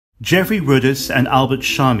Jeffrey Rüdes and Albert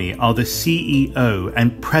Shami are the CEO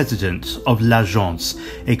and president of L'Agence,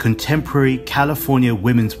 a contemporary California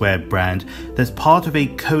women's wear brand that's part of a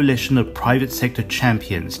coalition of private sector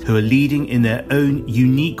champions who are leading in their own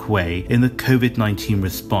unique way in the COVID-19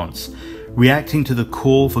 response. Reacting to the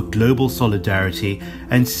call for global solidarity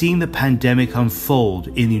and seeing the pandemic unfold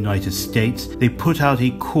in the United States, they put out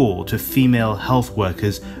a call to female health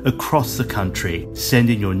workers across the country. Send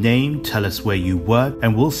in your name, tell us where you work,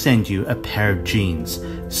 and we'll send you a pair of jeans.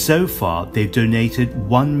 So far, they've donated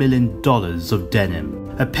 $1 million of denim.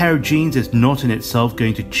 A pair of jeans is not in itself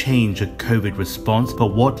going to change a COVID response,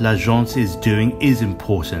 but what L'Agence is doing is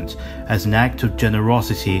important as an act of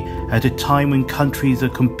generosity at a time when countries are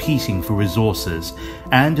competing for resources,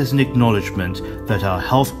 and as an acknowledgement that our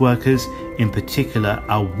health workers, in particular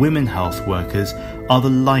our women health workers, are the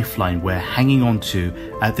lifeline we're hanging on to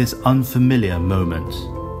at this unfamiliar moment.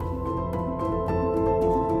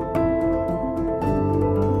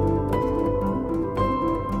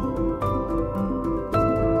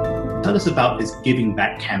 Tell us about this giving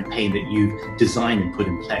back campaign that you've designed and put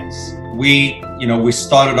in place. We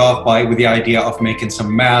started off with the idea of making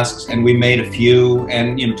some masks, and we made a few,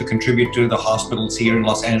 and to contribute to the hospitals here in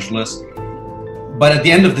Los Angeles. But at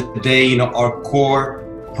the end of the day, our core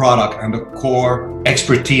product and the core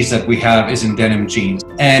expertise that we have is in denim jeans,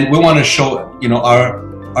 and we want to show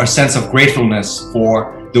our sense of gratefulness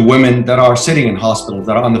for the women that are sitting in hospitals,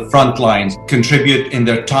 that are on the front lines, contribute in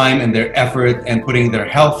their time and their effort and putting their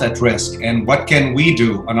health at risk. And what can we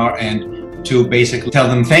do on our end to basically tell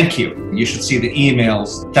them thank you? You should see the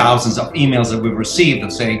emails, thousands of emails that we've received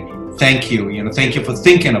of saying thank you. Thank you for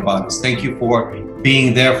thinking about us. Thank you for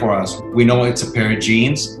being there for us. We know it's a pair of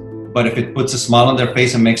jeans, but if it puts a smile on their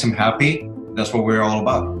face and makes them happy, that's what we're all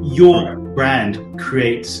about. Your brand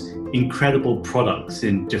creates incredible products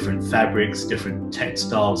in different fabrics, different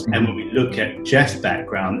textiles. And when we look at Jeff's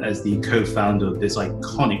background as the co-founder of this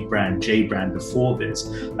iconic brand, J brand, before this,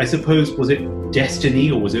 I suppose, was it destiny,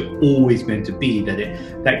 or was it always meant to be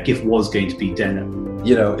that that gift was going to be denim?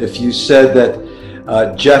 If you said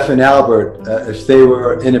that Jeff and Albert, if they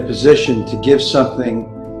were in a position to give something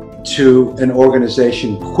to an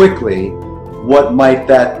organization quickly, what might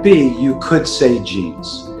that be? You could say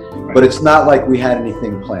jeans. But it's not like we had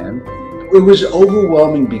anything planned. It was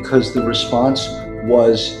overwhelming because the response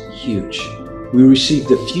was huge. We received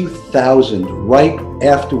a few thousand right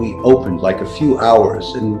after we opened, like a few hours.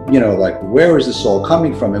 And, where is this all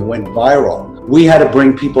coming from? It went viral. We had to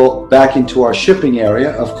bring people back into our shipping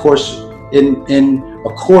area, of course, in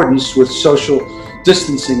accordance with social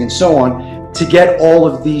distancing and so on, to get all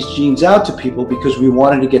of these jeans out to people because we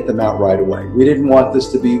wanted to get them out right away. We didn't want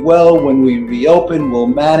this to be, well, when we reopen, we'll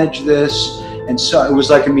manage this. And so it was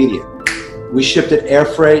like immediate. We shipped it air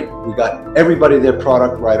freight. We got everybody their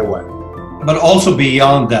product right away. But also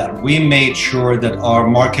beyond that, we made sure that our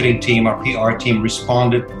marketing team, our PR team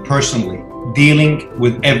responded personally, dealing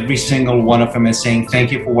with every single one of them and saying,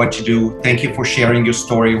 thank you for what you do. Thank you for sharing your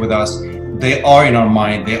story with us. They are in our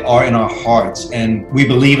mind, they are in our hearts, and we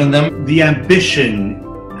believe in them. The ambition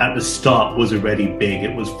at the start was already big.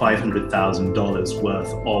 It was $500,000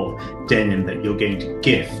 worth of denim that you're going to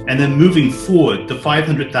gift. And then moving forward, the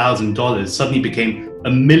 $500,000 suddenly became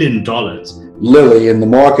 $1 million. Lily and the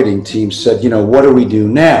marketing team said, what do we do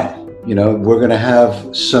now? We're going to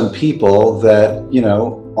have some people that,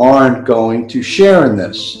 aren't going to share in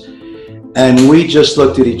this. And we just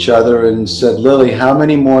looked at each other and said, Lily, how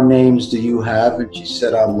many more names do you have? And she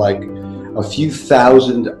said, I'm like a few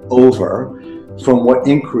thousand over from what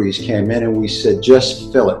inquiries came in. And we said,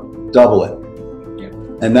 just fill it, double it. Yeah.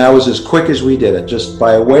 And that was as quick as we did it. Just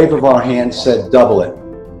by a wave of our hand said, double it.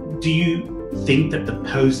 Do you think that the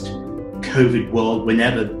post-COVID world,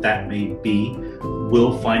 whenever that may be,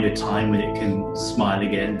 will find a time when it can smile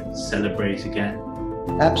again and celebrate again?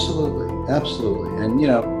 Absolutely, absolutely.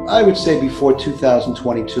 And I would say before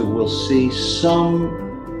 2022, we'll see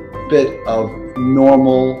some bit of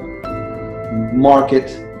normal market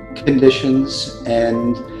conditions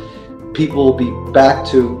and people will be back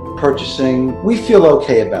to purchasing. We feel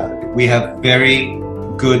okay about it. We have very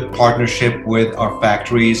good partnership with our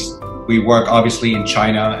factories. We work obviously in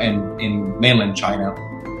China and in mainland China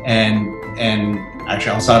and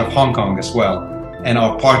actually outside of Hong Kong as well. And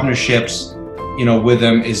our partnerships with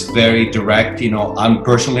them is very direct. I'm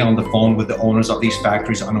personally on the phone with the owners of these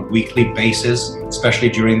factories on a weekly basis, especially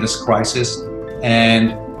during this crisis.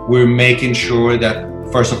 And we're making sure that,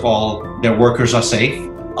 first of all, their workers are safe.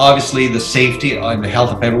 Obviously, the safety and the health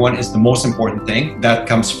of everyone is the most important thing. That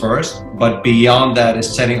comes first. But beyond that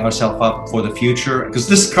is setting ourselves up for the future, because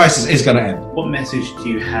this crisis is going to end. What message do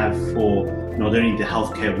you have for not only the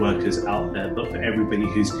healthcare workers out there, but for everybody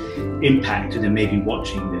who's impacted and maybe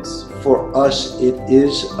watching this? For us, it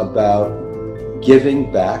is about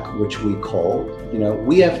giving back, which we call,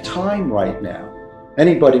 we have time right now.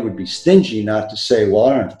 Anybody would be stingy not to say, well,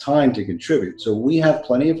 I don't have time to contribute. So we have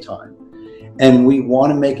plenty of time and we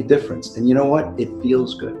want to make a difference. And you know what? It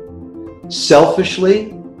feels good.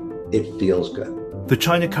 Selfishly, it feels good. The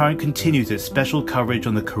China Current continues its special coverage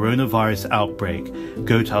on the coronavirus outbreak.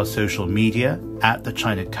 Go to our social media at The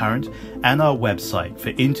China Current and our website for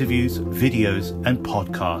interviews, videos, and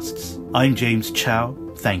podcasts. I'm James Chau.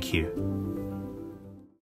 Thank you.